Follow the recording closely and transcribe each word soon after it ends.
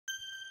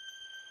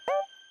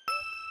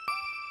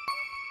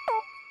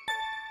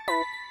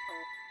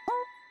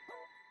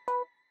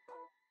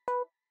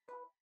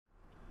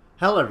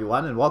Hello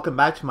everyone, and welcome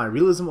back to my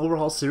Realism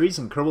Overhaul series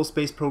in Kerbal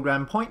Space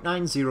Program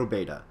 0.90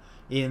 Beta.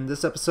 In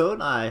this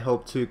episode, I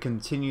hope to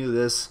continue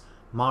this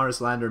Mars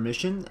lander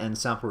mission and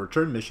sample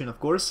return mission, of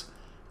course.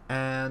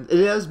 And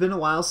it has been a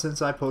while since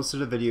I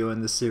posted a video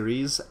in this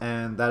series,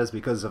 and that is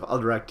because of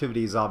other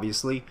activities,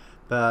 obviously.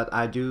 But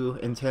I do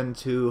intend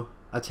to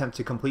attempt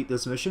to complete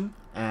this mission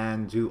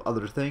and do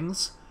other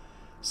things.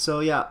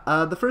 So yeah,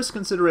 the first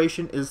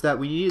consideration is that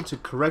we needed to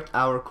correct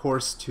our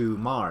course to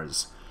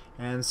Mars.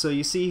 And so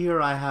you see here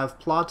I have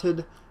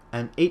plotted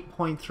an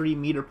 8.3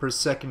 meter per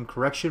second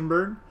correction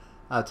burn,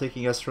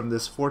 taking us from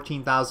this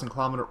 14,000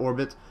 kilometer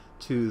orbit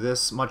to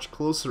this much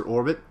closer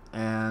orbit,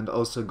 and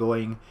also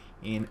going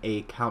in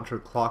a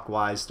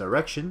counterclockwise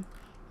direction.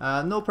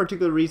 No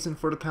particular reason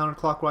for the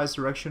counterclockwise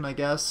direction, I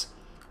guess.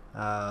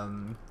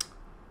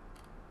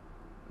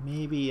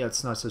 Maybe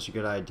that's not such a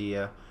good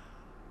idea.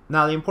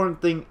 Now the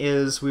important thing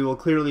is we will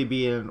clearly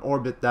be in an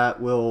orbit that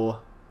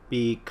will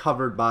be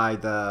covered by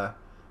the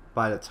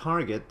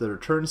target, the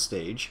return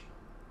stage,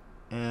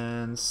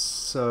 and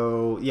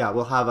so yeah,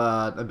 we'll have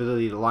an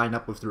ability to line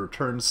up with the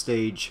return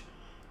stage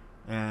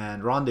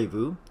and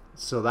rendezvous,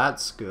 so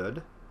that's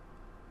good.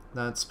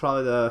 That's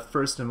probably the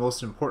first and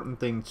most important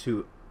thing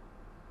to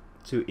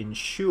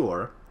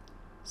ensure.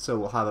 So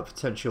we'll have a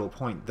potential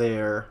point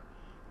there,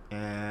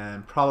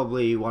 and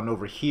probably one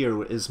over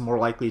here is more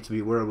likely to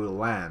be where we'll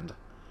land,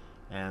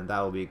 and that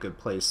will be a good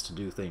place to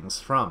do things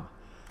from.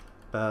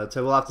 But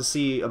we'll have to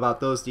see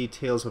about those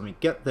details when we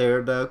get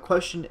there. The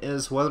question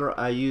is whether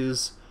I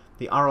use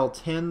the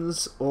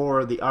RL10s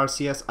or the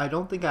RCS. I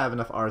don't think I have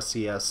enough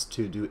RCS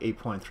to do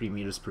 8.3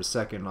 meters per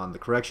second on the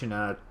correction,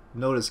 and I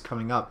notice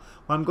coming up.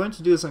 What I'm going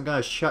to do is I'm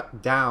going to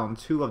shut down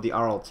 2 of the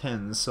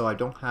RL10s so I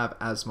don't have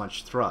as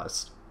much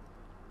thrust.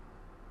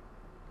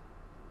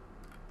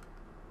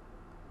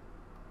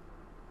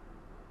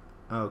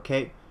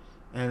 Okay,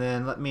 and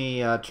then let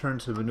me turn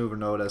to the maneuver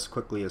node as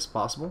quickly as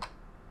possible.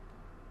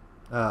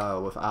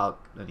 Without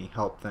any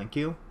help, thank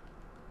you.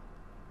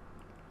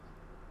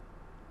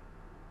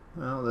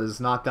 Well, this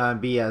is not going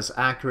to be as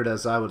accurate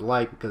as I would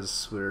like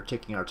because we're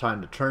taking our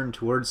time to turn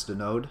towards the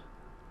node.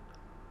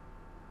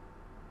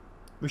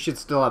 We should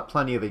still have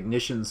plenty of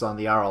ignitions on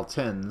the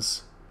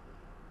RL10s.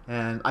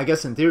 And I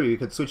guess in theory we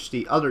could switch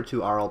the other 2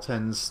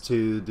 RL10s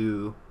to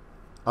do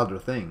other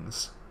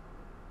things.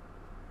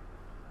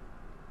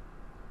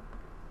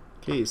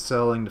 Okay,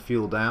 settling the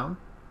fuel down.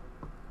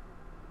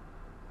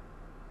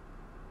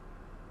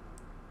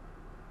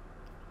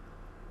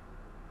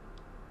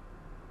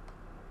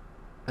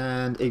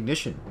 And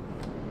ignition.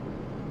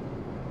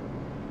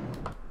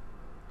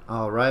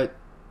 Alright.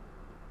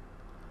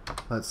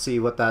 Let's see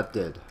what that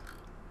did.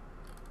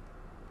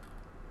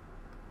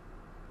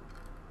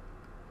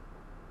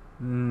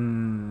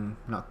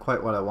 Not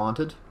quite what I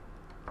wanted.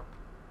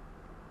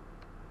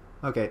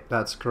 Okay,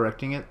 that's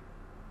correcting it.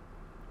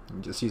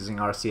 I'm just using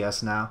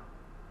RCS now.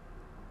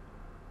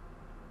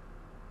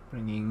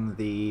 Bringing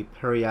the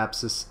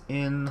periapsis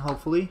in,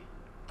 hopefully.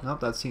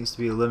 Nope, that seems to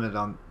be a limit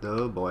on...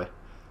 oh boy.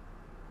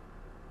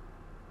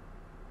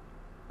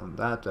 On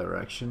that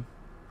direction.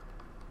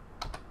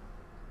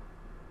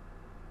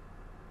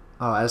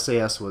 Oh,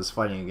 SAS was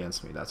fighting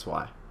against me, that's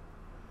why.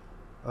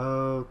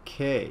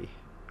 Okay.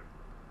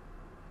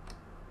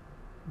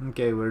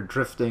 Okay, we're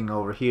drifting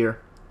over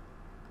here.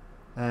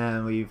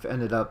 And we've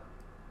ended up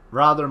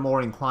rather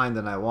more inclined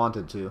than I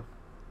wanted to.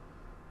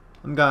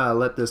 I'm gonna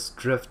let this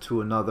drift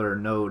to another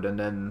node and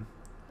then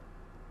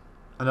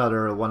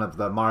another one of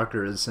the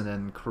markers and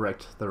then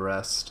correct the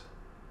rest.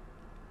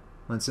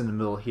 When it's in the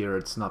middle here,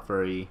 it's not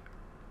very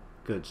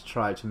good to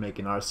try to make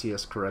an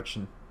RCS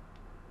correction.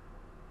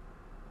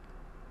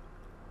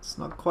 It's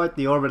not quite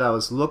the orbit I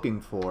was looking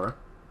for,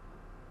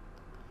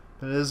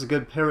 but it is a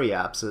good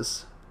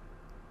periapsis.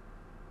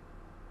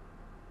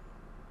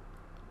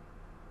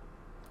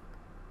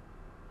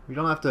 We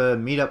don't have to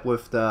meet up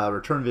with the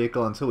return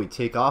vehicle until we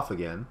take off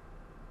again.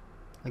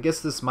 I guess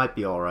this might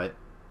be alright.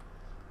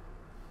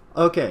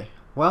 Okay,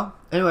 well,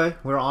 anyway,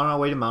 we're on our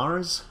way to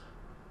Mars.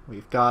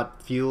 We've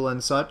got fuel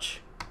and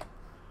such.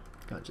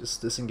 Gonna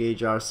just disengage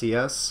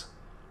RCS.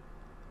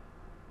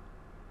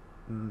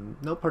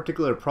 No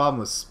particular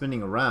problem with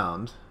spinning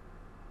around.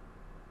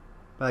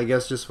 But I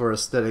guess just for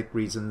aesthetic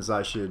reasons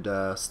I should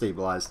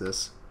stabilize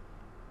this.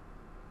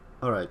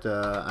 Alright,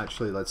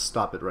 actually let's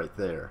stop it right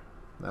there.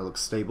 That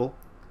looks stable.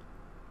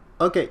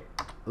 Okay,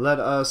 let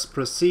us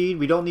proceed.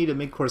 We don't need a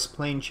mid-course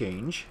plane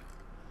change.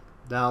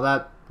 Now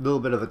that little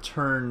bit of a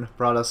turn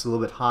brought us a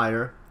little bit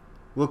higher.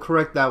 We'll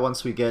correct that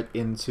once we get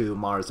into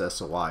Mars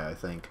SOI, I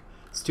think.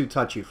 It's too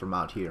touchy from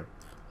out here.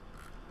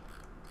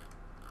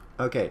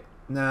 Okay,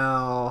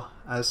 now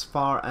as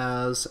far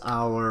as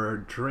our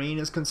drain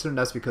is concerned,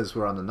 that's because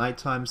we're on the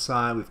nighttime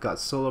side. We've got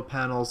solar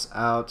panels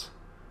out.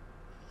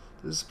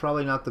 This is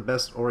probably not the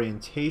best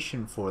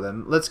orientation for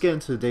them. Let's get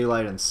into the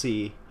daylight and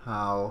see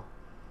how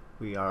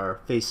we are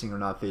facing or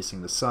not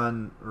facing the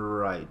sun.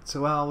 Right,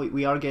 so well,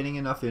 we are getting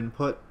enough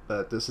input,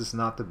 but this is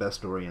not the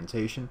best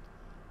orientation.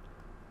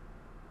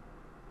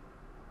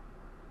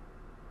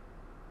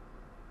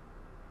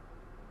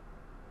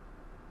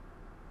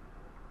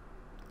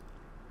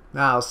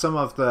 Now, some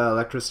of the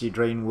electricity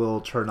drain will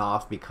turn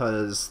off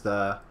because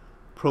the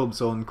probe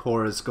zone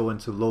cores go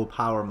into low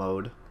power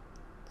mode,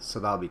 so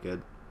that'll be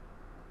good.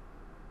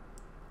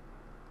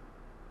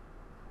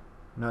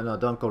 No,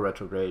 don't go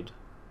retrograde.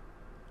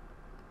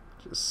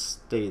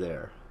 Just stay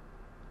there.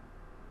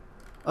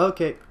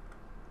 Okay.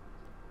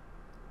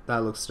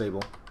 That looks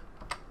stable.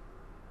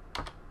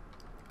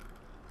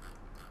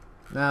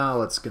 Now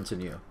let's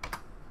continue.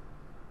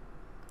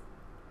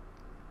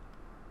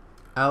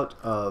 Out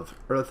of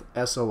Earth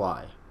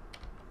SOI.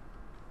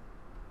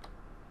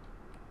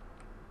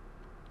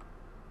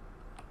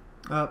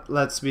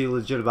 Let's be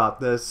legit about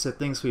this. It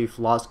thinks we've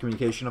lost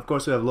communication. Of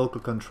course we have local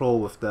control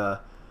with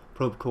the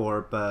probe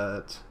core,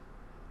 but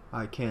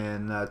I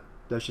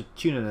should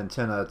tune an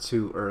antenna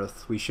to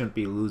Earth. We shouldn't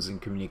be losing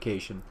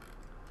communication.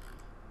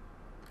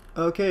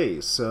 Okay,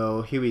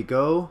 so here we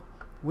go.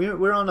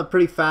 We're on a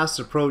pretty fast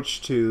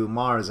approach to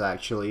Mars,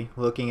 actually.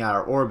 Looking at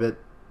our orbit,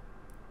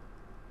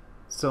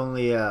 it's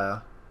only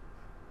a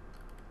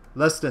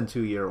less than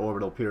 2-year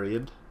orbital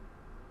period.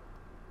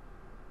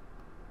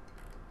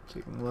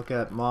 Taking a look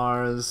at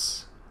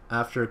Mars.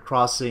 After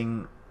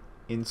crossing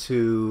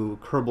into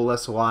Kerbal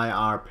SOI,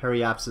 our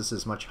periapsis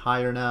is much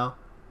higher now.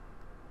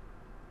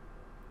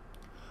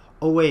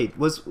 Oh wait,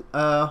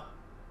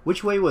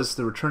 which way was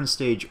the return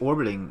stage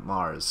orbiting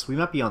Mars? We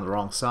might be on the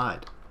wrong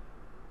side.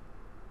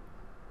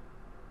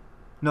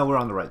 No, we're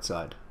on the right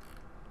side.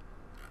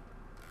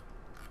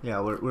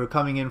 Yeah, we're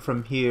coming in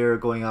from here,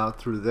 going out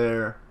through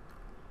there.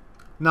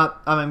 I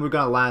mean, we're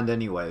gonna land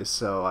anyway,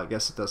 so I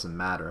guess it doesn't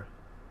matter.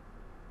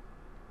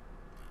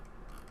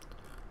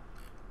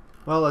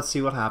 Well, let's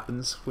see what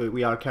happens.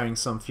 We are carrying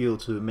some fuel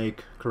to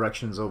make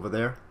corrections over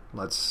there.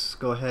 Let's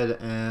go ahead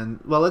and,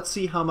 well, let's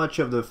see how much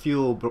of the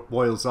fuel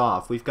boils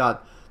off. We've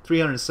got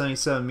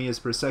 377 meters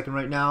per second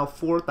right now,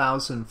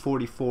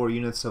 4,044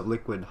 units of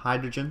liquid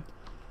hydrogen.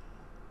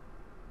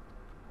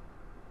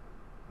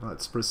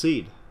 Let's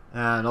proceed.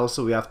 And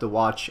also we have to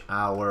watch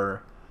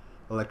our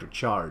electric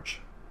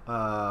charge.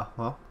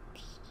 Well,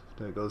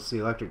 there goes the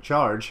electric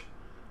charge.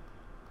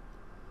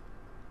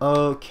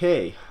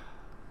 Okay.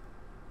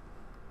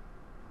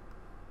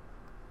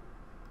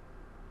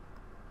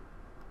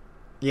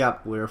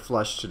 Yep, we're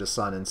flush to the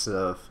sun instead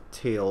of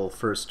tail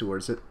first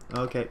towards it.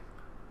 Okay.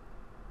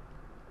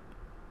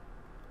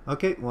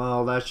 Okay,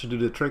 well that should do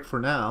the trick for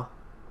now.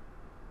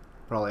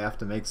 Probably have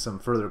to make some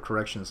further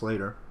corrections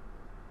later.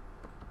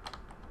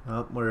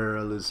 Oh,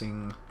 we're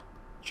losing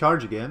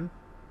charge again.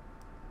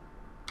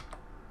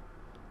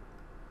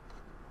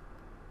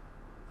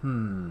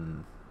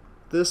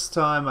 This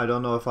time I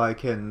don't know if I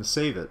can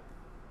save it.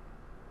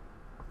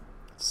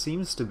 It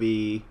seems to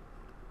be...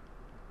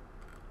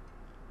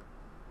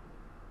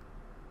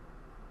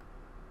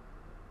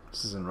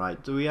 This isn't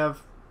right. Do we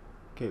have...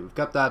 Okay, we've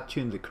got that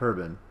tuned to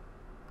Kerbin.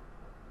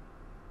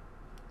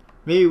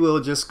 Maybe we'll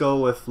just go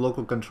with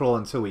local control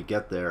until we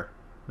get there.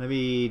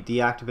 Maybe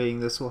deactivating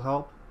this will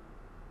help?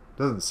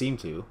 Doesn't seem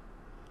to.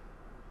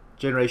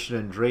 Generation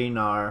and drain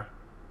are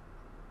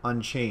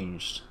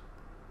unchanged.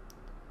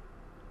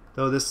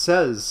 Though this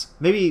says...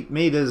 Maybe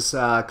it is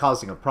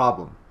causing a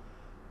problem.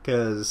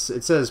 Because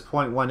it says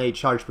 0.18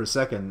 charge per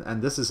second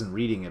and this isn't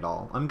reading at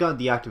all. I'm going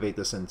to deactivate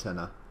this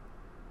antenna.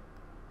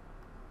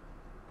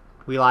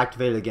 We'll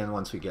activate it again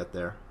once we get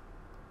there.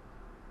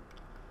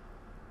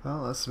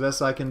 Well, that's the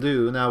best I can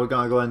do. Now we're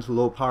going to go into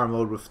low power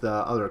mode with the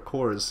other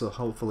cores, so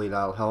hopefully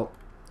that'll help.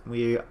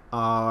 We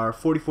are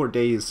 44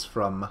 days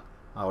from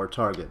our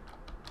target.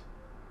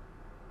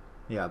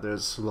 Yeah,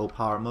 there's low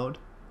power mode.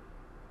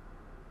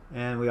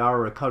 And we are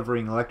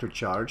recovering electric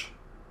charge.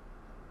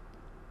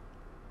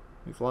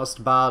 We've lost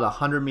about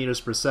 100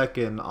 meters per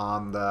second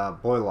on the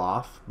boil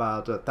off,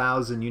 about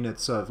 1,000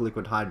 units of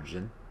liquid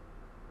hydrogen.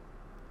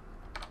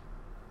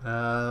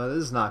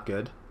 This is not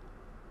good.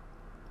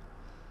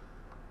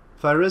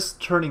 If I risk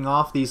turning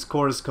off these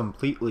cores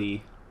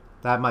completely,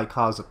 that might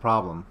cause a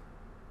problem.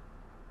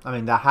 I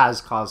mean, that has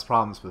caused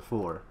problems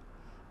before.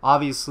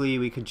 Obviously,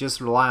 we could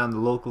just rely on the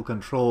local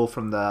control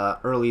from the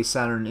early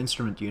Saturn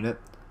instrument unit.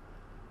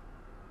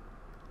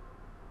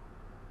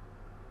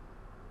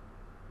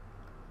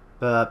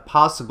 But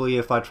possibly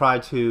if I try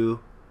to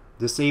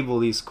disable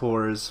these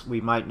cores,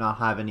 we might not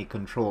have any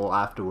control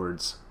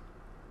afterwards.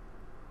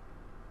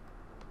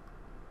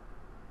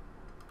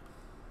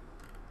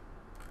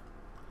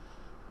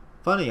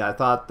 Funny, I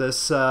thought this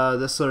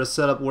sort of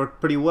setup worked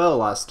pretty well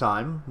last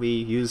time. We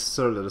used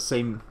sort of the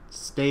same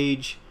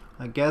stage.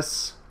 I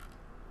guess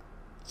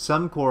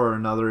some core or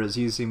another is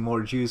using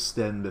more juice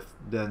than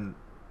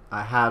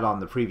I had on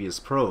the previous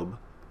probe.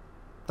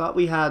 Thought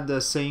we had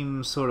the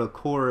same sort of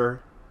cores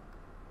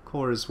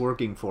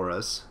working for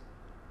us.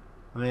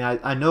 I mean,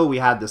 I know we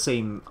had the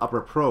same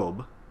upper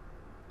probe.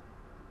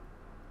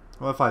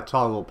 What if I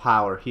toggle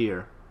power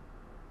here?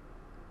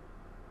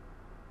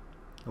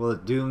 Will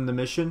it doom the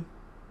mission?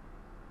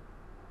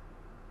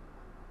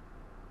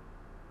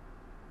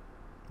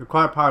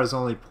 Required power is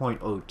only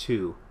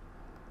 0.02.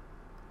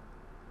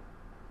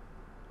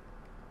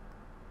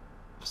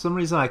 For some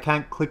reason I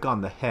can't click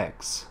on the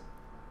hex.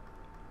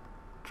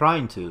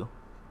 Trying to.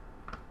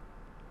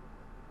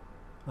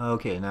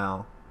 Okay,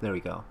 now, there we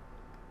go.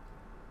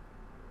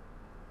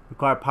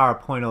 Require power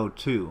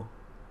 0.02.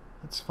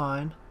 That's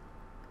fine.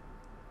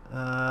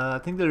 I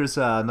think there's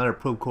another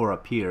probe core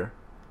up here.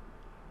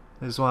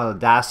 This is one of the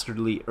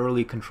dastardly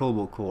early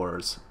controllable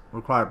cores.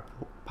 Require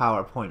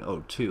power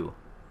 0.02.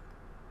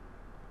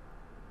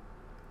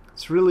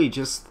 It's really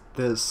just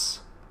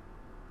this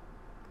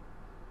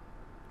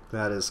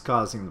that is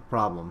causing the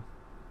problem.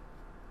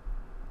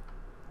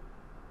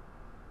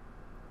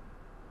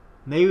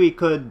 Maybe we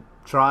could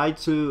try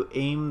to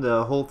aim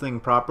the whole thing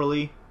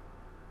properly.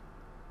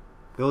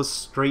 Go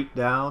straight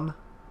down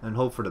and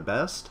hope for the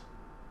best.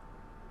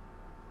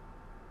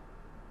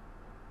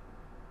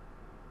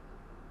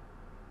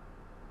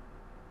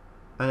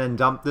 And then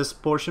dump this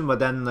portion, but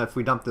then if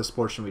we dump this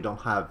portion we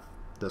don't have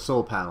the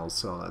solar panels,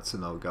 so that's a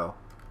no-go.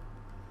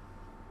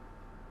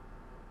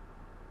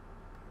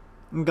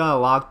 I'm gonna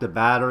lock the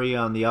battery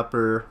on the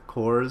upper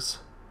cores.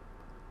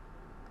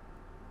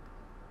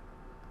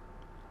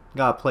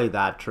 Gotta play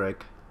that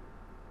trick.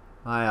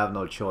 I have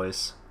no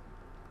choice.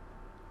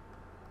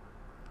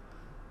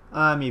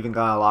 I'm even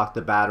gonna lock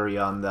the battery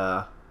on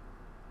the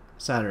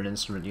standard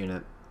instrument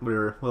unit.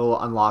 We'll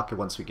unlock it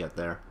once we get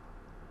there.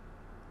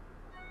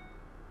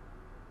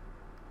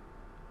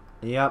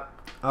 Yep.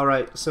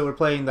 Alright, so we're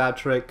playing that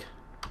trick.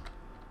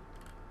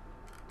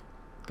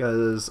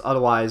 Because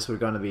otherwise we're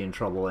gonna be in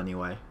trouble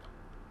anyway.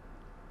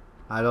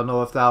 I don't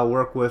know if that'll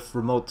work with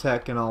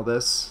RemoteTech and all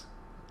this.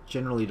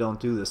 Generally don't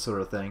do this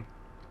sort of thing.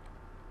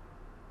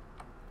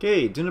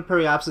 Okay, Duna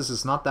Periapsis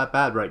is not that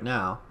bad right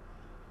now.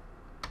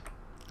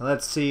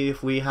 Let's see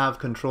if we have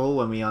control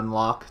when we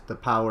unlock the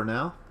power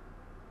now.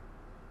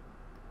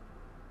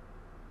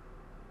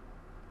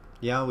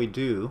 Yeah, we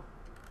do.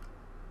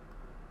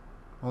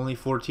 Only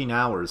 14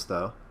 hours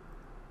though.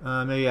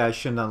 Maybe I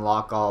shouldn't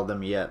unlock all of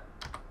them yet.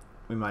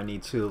 We might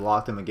need to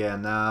lock them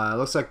again.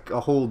 Looks like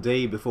a whole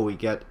day before we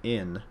get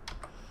in.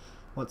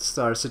 What's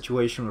our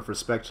situation with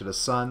respect to the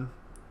sun?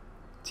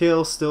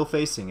 Tail's still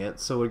facing it,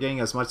 so we're getting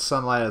as much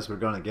sunlight as we're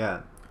gonna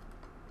get.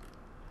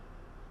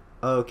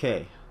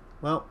 Okay,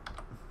 well,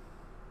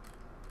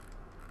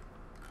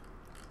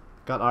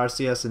 got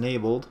RCS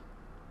enabled.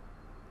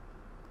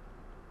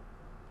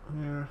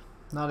 We're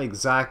not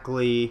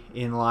exactly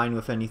in line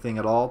with anything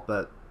at all,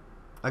 but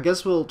I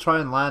guess we'll try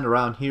and land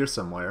around here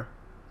somewhere,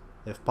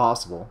 if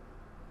possible.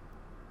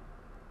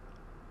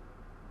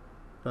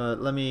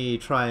 But let me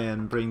try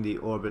and bring the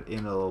orbit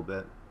in a little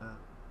bit.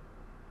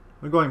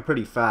 We're going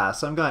pretty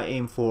fast, so I'm gonna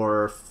aim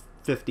for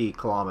 50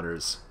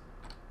 kilometers.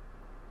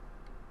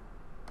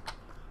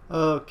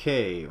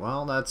 Okay,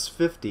 well that's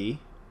 50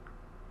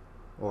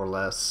 or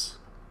less.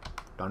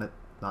 Darn it,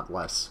 not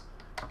less.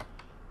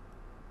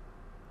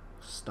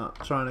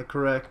 Stop trying to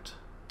correct.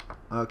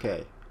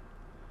 Okay.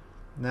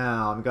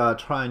 Now I'm gonna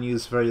try and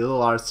use very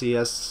little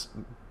RCS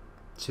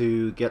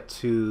to get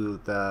to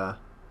the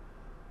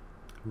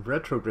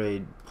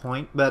retrograde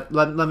point, but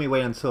let me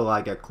wait until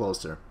I get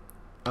closer.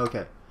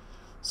 Okay.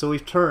 So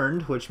we've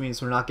turned, which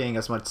means we're not getting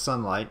as much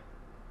sunlight.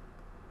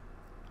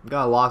 I'm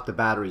gonna lock the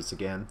batteries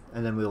again,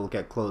 and then we'll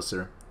get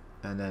closer,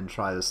 and then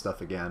try this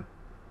stuff again.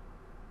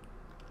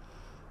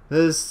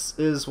 This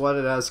is what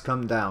it has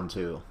come down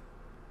to.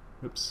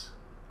 Oops.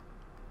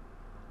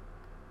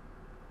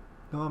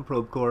 Come on,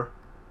 probe core.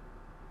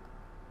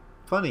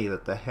 Funny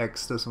that the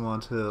hex doesn't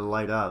want to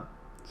light up.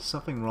 There's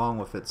something wrong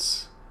with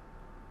its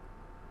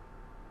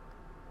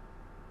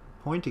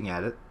pointing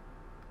at it.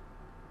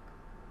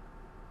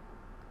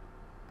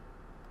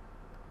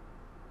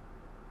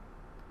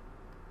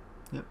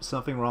 Yep,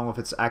 something wrong with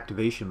its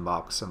activation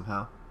box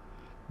somehow.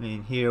 I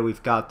mean, here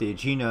we've got the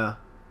Agena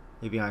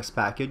avionics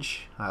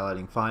package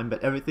highlighting fine,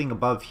 but everything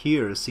above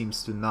here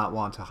seems to not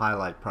want to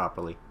highlight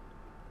properly.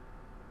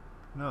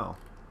 No.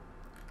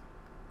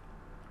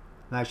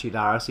 Actually, the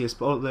RCS.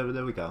 Oh,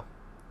 there we go.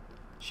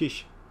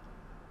 Sheesh.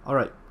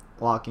 Alright,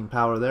 locking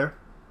power there.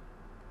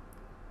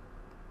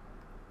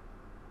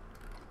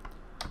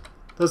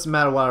 Doesn't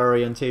matter what our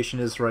orientation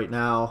is right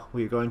now,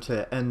 we're going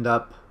to end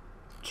up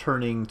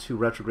turning to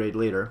retrograde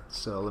later,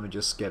 so let me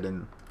just get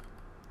in.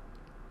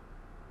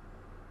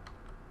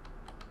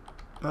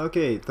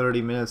 Okay,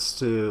 30 minutes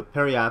to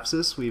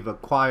periapsis. We've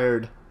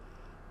acquired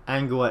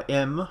Angua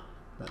M.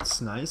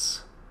 That's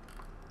nice.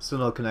 Still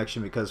no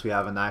connection because we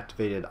haven't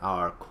activated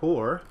our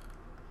core.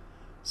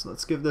 So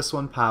let's give this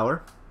one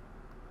power.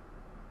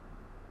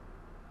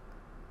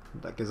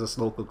 That gives us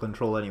local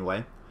control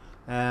anyway.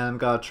 And I'm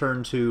gonna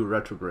turn to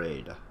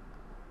retrograde.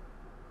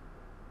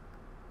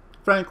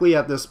 Frankly,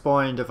 at this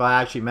point, if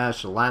I actually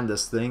manage to land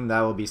this thing,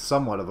 that will be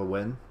somewhat of a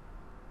win.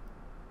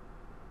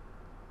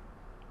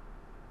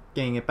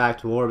 Getting it back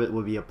to orbit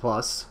would be a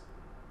plus.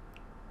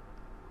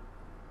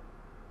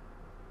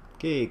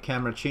 Okay,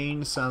 camera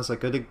change. Sounds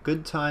like a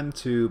good time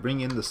to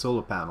bring in the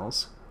solar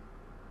panels.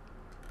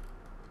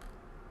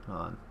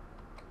 On.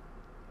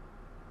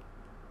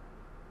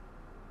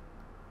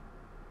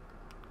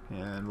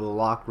 And we'll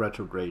lock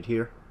retrograde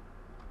here.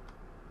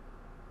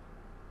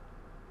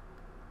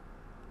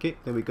 Okay,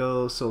 there we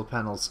go. Solar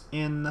panels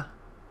in.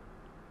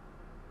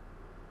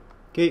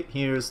 Okay,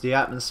 here's the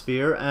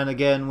atmosphere, and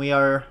again we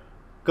are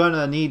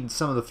gonna need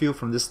some of the fuel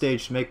from this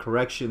stage to make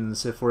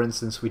corrections if, for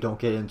instance, we don't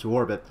get into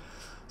orbit.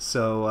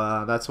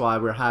 So that's why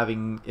we're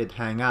having it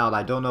hang out.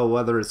 I don't know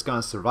whether it's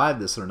gonna survive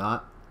this or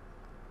not.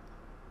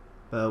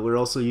 But we're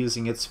also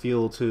using its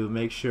fuel to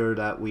make sure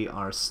that we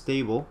are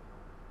stable.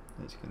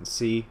 As you can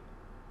see,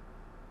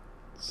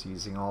 it's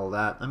using all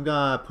that. I'm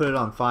gonna put it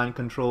on fine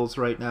controls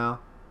right now.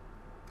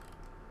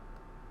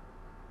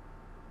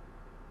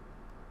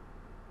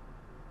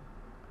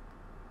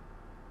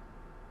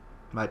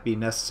 Might be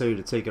necessary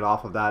to take it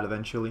off of that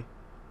eventually.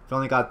 We've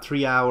only got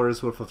 3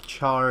 hours worth of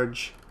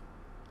charge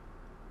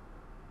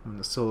when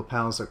the solar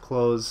panels are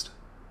closed.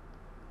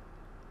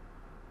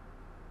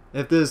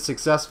 If this is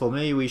successful,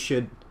 maybe we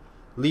should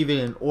leave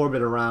it in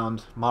orbit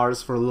around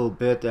Mars for a little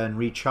bit and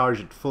recharge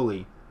it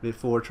fully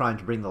before trying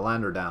to bring the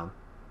lander down.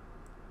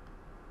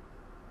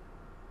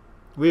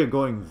 We are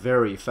going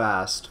very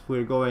fast.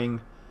 We're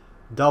going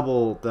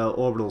double the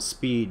orbital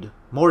speed,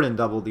 more than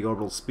double the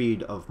orbital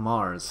speed of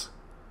Mars.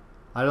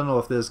 I don't know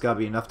if this is gonna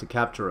be enough to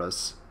capture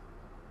us.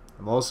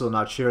 I'm also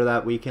not sure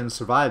that we can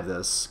survive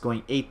this,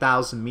 going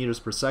 8,000 meters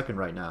per second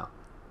right now.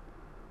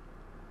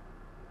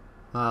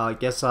 I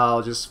guess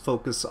I'll just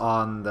focus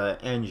on the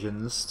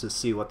engines to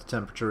see what the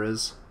temperature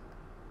is.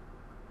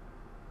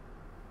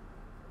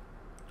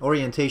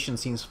 Orientation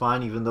seems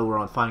fine even though we're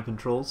on fine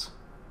controls.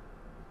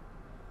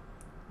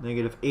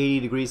 Negative 80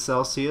 degrees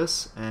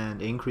Celsius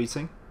and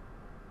increasing.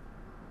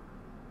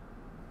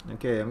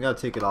 Okay, I'm gonna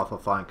take it off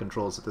of fine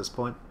controls at this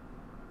point.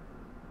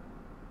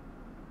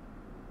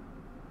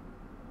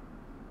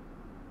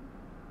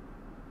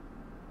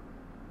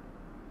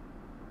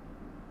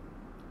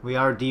 We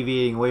are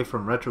deviating away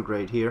from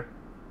retrograde here.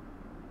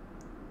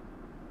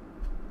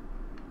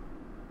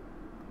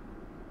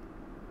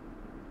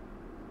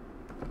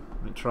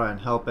 Let me try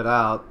and help it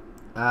out.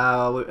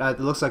 It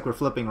looks like we're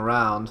flipping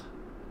around.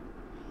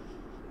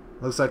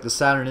 Looks like the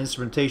Saturn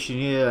instrumentation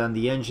unit and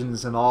the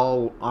engines and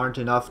all aren't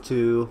enough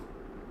to...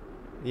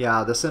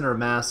 Yeah, the center of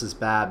mass is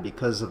bad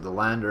because of the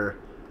lander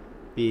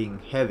being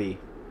heavy.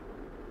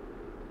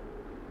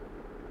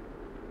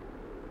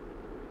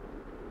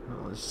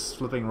 Well, it's just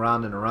flipping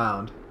around and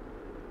around.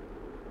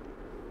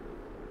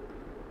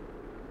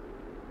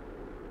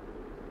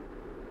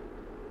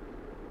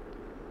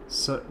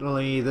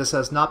 Certainly, this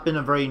has not been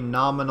a very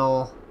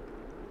nominal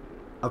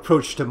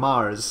approach to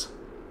Mars.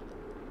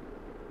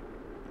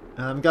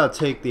 And I'm gonna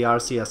take the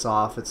RCS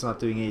off. It's not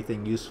doing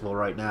anything useful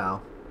right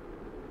now.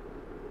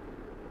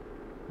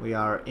 We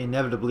are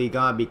inevitably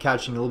gonna be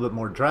catching a little bit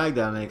more drag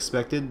than I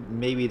expected.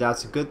 Maybe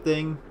that's a good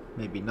thing,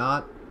 maybe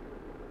not.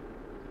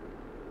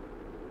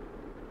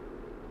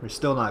 We're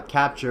still not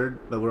captured,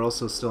 but we're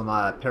also still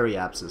not at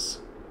periapsis.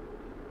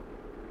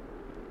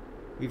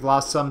 We've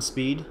lost some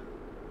speed.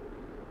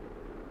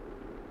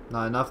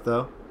 Not enough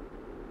though.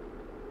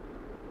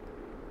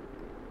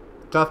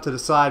 Tough to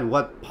decide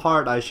what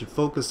part I should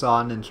focus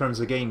on in terms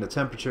of getting the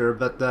temperature,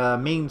 but the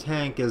main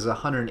tank is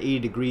 180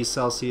 degrees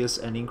Celsius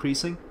and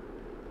increasing.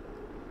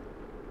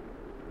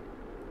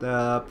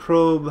 The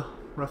probe,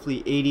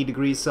 roughly 80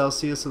 degrees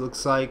Celsius it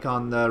looks like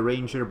on the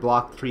Ranger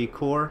Block 3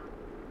 core.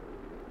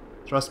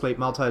 Thrust plate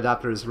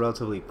multi-adapter is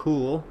relatively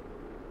cool.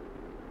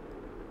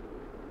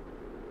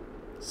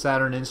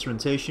 Saturn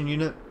instrumentation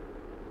unit,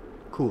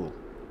 cool.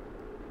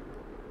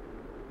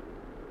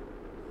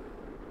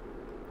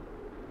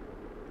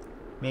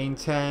 Main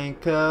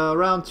tank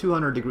around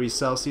 200 degrees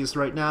Celsius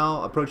right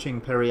now, approaching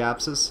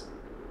periapsis.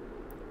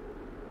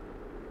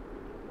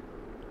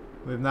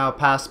 We've now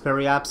passed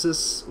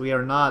periapsis. We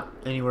are not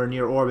anywhere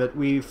near orbit.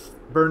 We've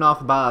burned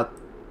off about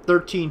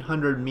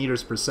 1,300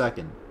 meters per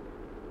second.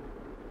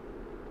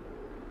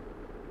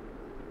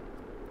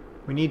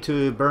 We need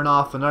to burn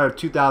off another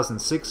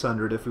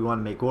 2,600 if we want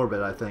to make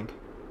orbit, I think.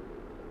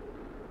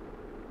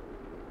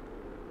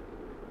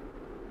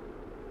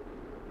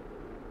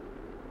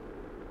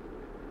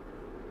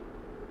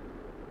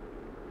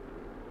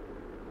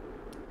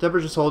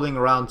 Temperature's holding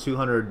around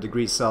 200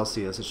 degrees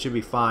Celsius. It should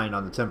be fine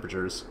on the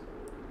temperatures.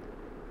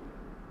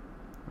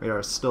 We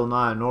are still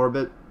not in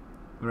orbit.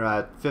 We're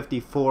at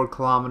 54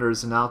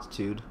 kilometers in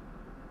altitude.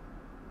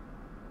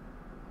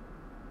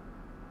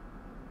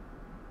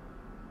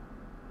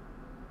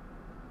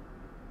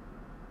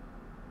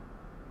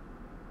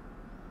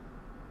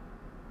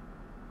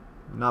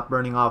 Not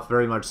burning off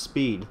very much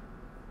speed.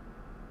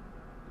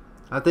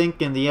 I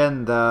think in the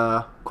end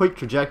the quick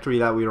trajectory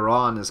that we were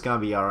on is going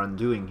to be our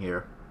undoing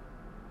here.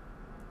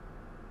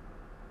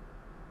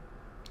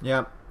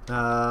 Yep,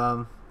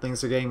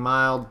 things are getting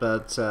mild,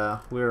 but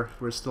we're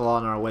still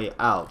on our way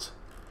out.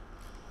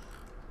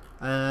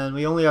 And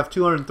we only have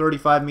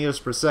 235 meters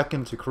per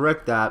second to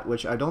correct that,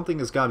 which I don't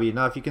think is going to be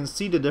enough. You can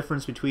see the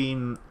difference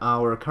between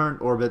our current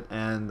orbit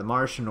and the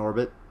Martian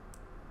orbit.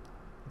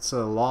 It's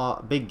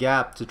a big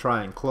gap to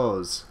try and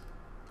close.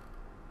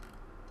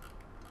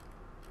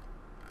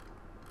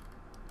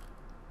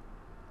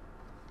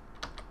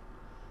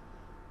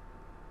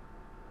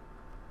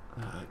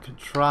 I could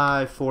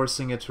try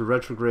forcing it to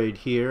retrograde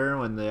here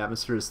when the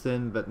atmosphere is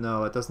thin, but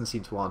no, it doesn't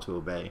seem to want to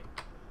obey.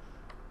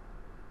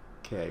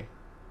 Okay.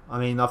 I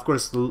mean, of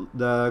course,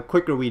 the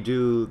quicker we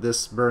do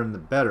this burn, the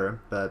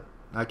better, but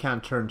I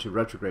can't turn to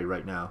retrograde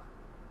right now.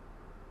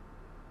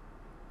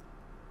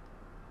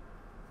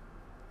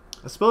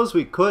 I suppose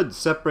we could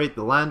separate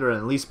the lander and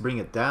at least bring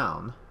it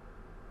down.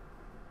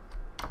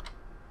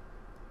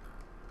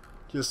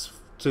 Just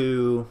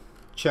to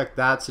check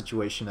that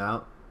situation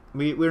out.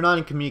 We're not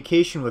in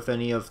communication with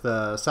any of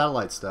the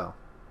satellites though.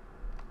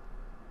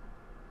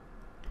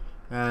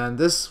 And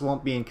this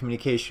won't be in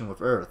communication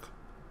with Earth.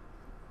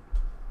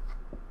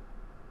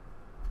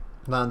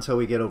 Not until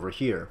we get over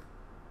here.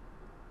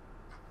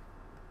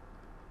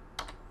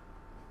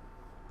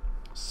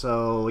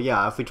 So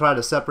yeah, if we try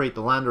to separate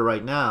the lander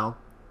right now,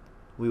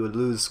 we would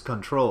lose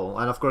control.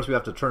 And of course we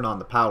have to turn on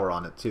the power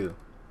on it too.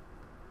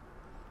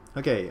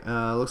 Okay,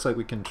 looks like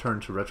we can turn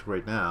to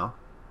retrograde now.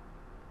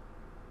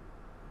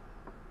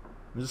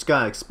 I'm just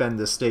gonna expend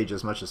this stage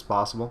as much as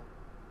possible.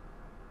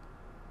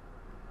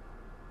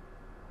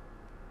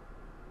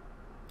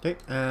 Okay,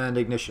 and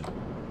ignition.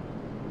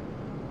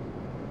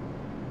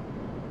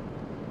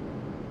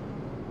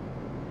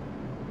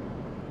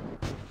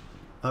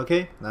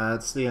 Okay,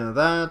 that's the end of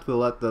that. We'll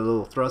let the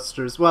little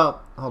thrusters...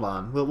 Well, hold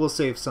on. We'll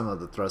save some of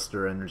the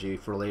thruster energy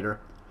for later.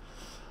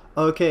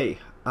 Okay,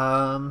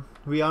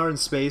 we are in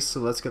space, so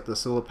let's get the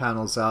solar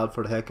panels out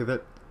for the heck of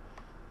it.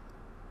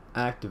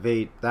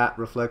 Activate that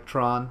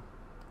reflectron.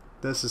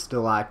 This is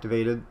still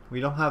activated. We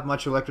don't have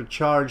much electric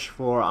charge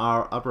for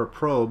our upper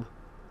probe.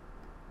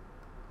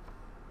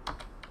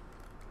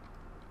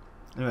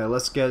 Anyway,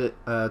 let's get it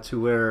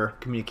to where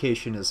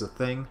communication is a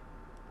thing.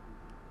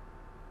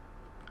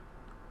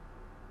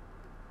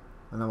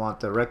 And I want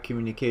direct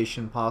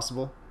communication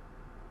possible.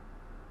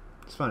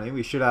 It's funny,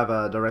 we should have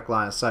a direct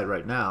line of sight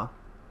right now.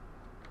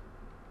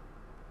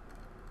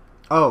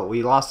 Oh,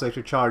 we lost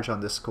electric charge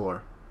on this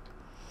core.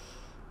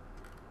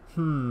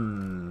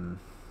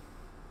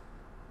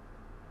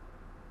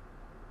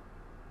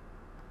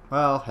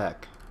 Well,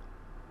 heck.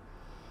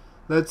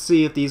 Let's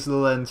see if these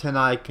little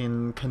antennae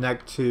can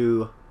connect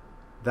to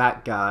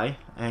that guy,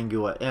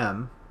 Angula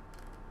M,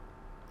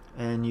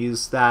 and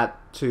use that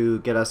to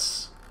get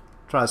us,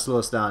 try to slow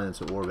us down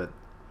into orbit.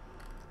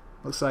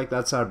 Looks like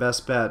that's our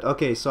best bet.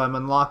 Okay, so I'm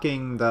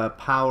unlocking the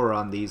power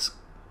on these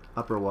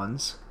upper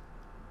ones.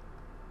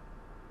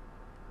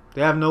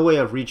 They have no way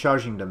of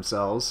recharging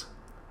themselves.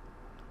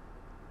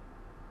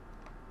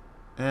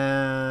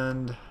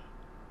 And...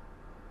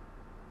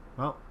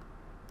 well...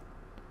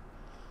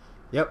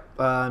 yep,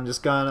 I'm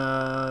just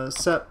gonna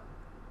set...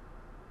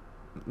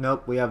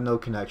 nope, we have no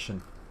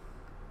connection.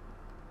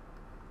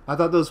 I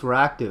thought those were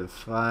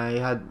active. I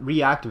had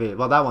reactivated.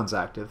 Well, that one's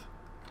active.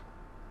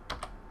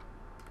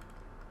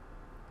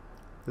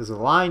 There's a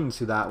line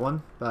to that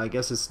one, but I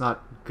guess it's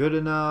not good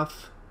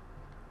enough.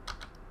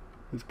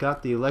 We've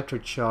got the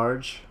electric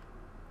charge.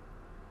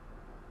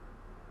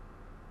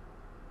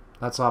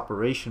 That's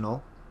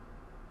operational.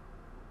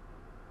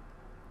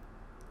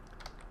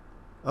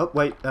 Oh,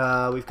 wait,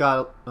 we've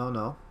got... oh,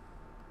 no.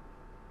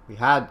 We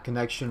had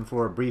connection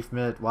for a brief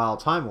minute while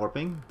time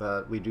warping,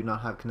 but we do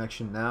not have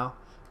connection now.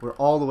 We're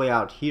all the way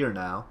out here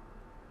now.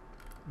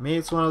 Maybe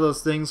it's one of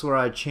those things where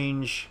I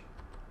change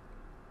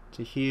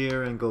to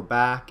here and go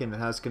back and it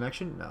has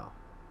connection? No.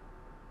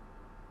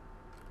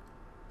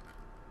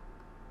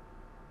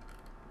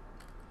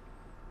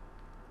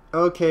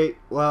 Okay,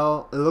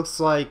 well, it looks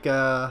like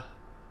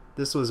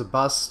this was a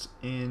bust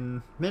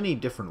in many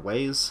different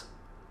ways.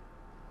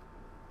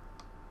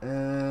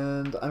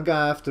 And I'm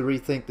gonna have to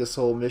rethink this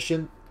whole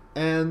mission.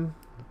 And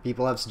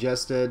people have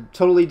suggested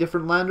totally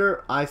different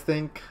lander. I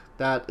think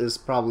that is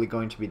probably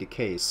going to be the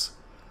case.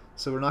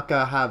 So we're not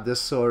gonna have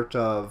this sort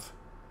of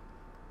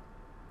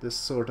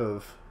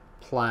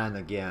plan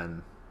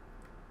again.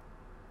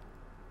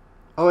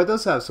 Oh, it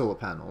does have solar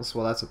panels.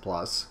 Well, that's a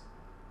plus.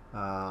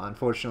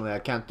 Unfortunately, I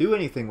can't do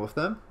anything with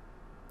them.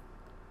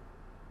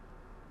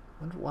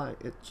 I wonder why.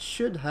 It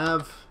should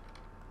have...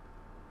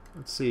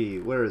 let's see,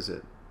 where is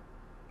it?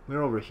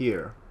 We're over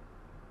here.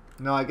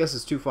 No, I guess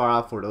it's too far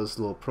out for those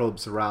little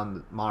probes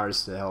around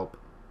Mars to help.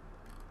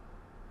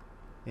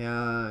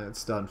 Yeah,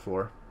 it's done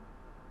for.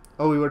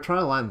 Oh, we were trying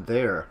to land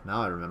there.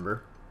 Now I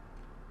remember.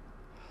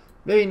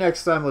 Maybe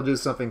next time we'll do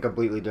something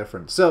completely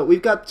different. So,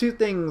 we've got two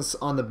things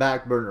on the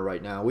back burner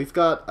right now. We've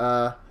got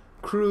a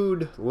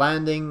crewed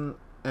landing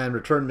and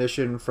return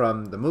mission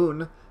from the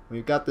moon.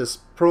 We've got this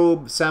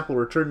probe sample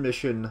return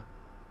mission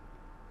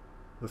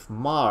with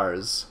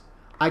Mars.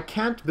 I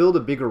can't build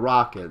a bigger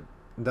rocket.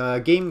 The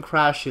game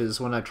crashes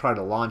when I try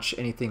to launch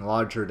anything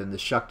larger than the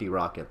Shakti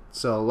rocket.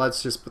 So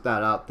let's just put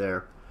that out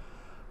there.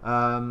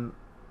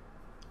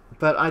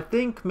 But I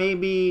think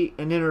maybe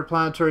an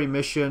interplanetary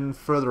mission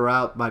further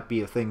out might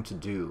be a thing to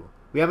do.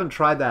 We haven't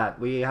tried that.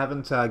 We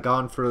haven't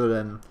gone further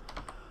than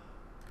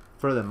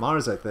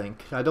Mars, I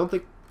think. I don't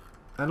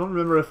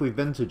remember if we've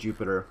been to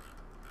Jupiter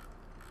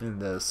in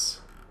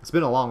this. It's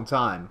been a long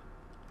time.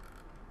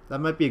 That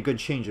might be a good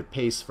change of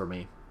pace for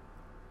me.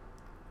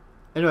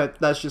 Anyway,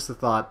 that's just a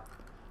thought.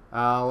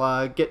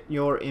 I'll get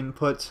your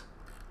input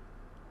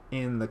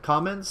in the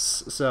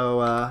comments.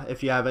 So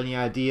if you have any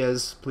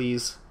ideas,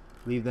 please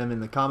leave them in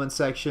the comment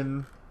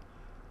section.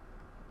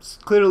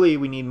 Clearly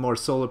we need more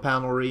solar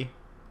panelry,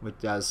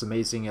 which, as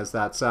amazing as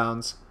that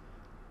sounds.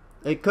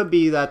 It could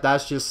be that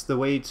that's just the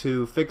way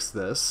to fix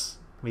this.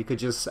 We could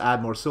just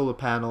add more solar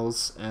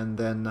panels and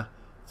then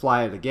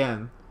fly it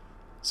again.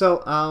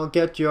 So I'll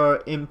get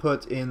your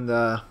input in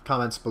the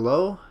comments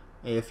below.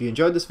 If you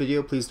enjoyed this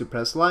video, please do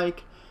press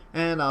like,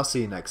 and I'll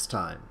see you next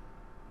time.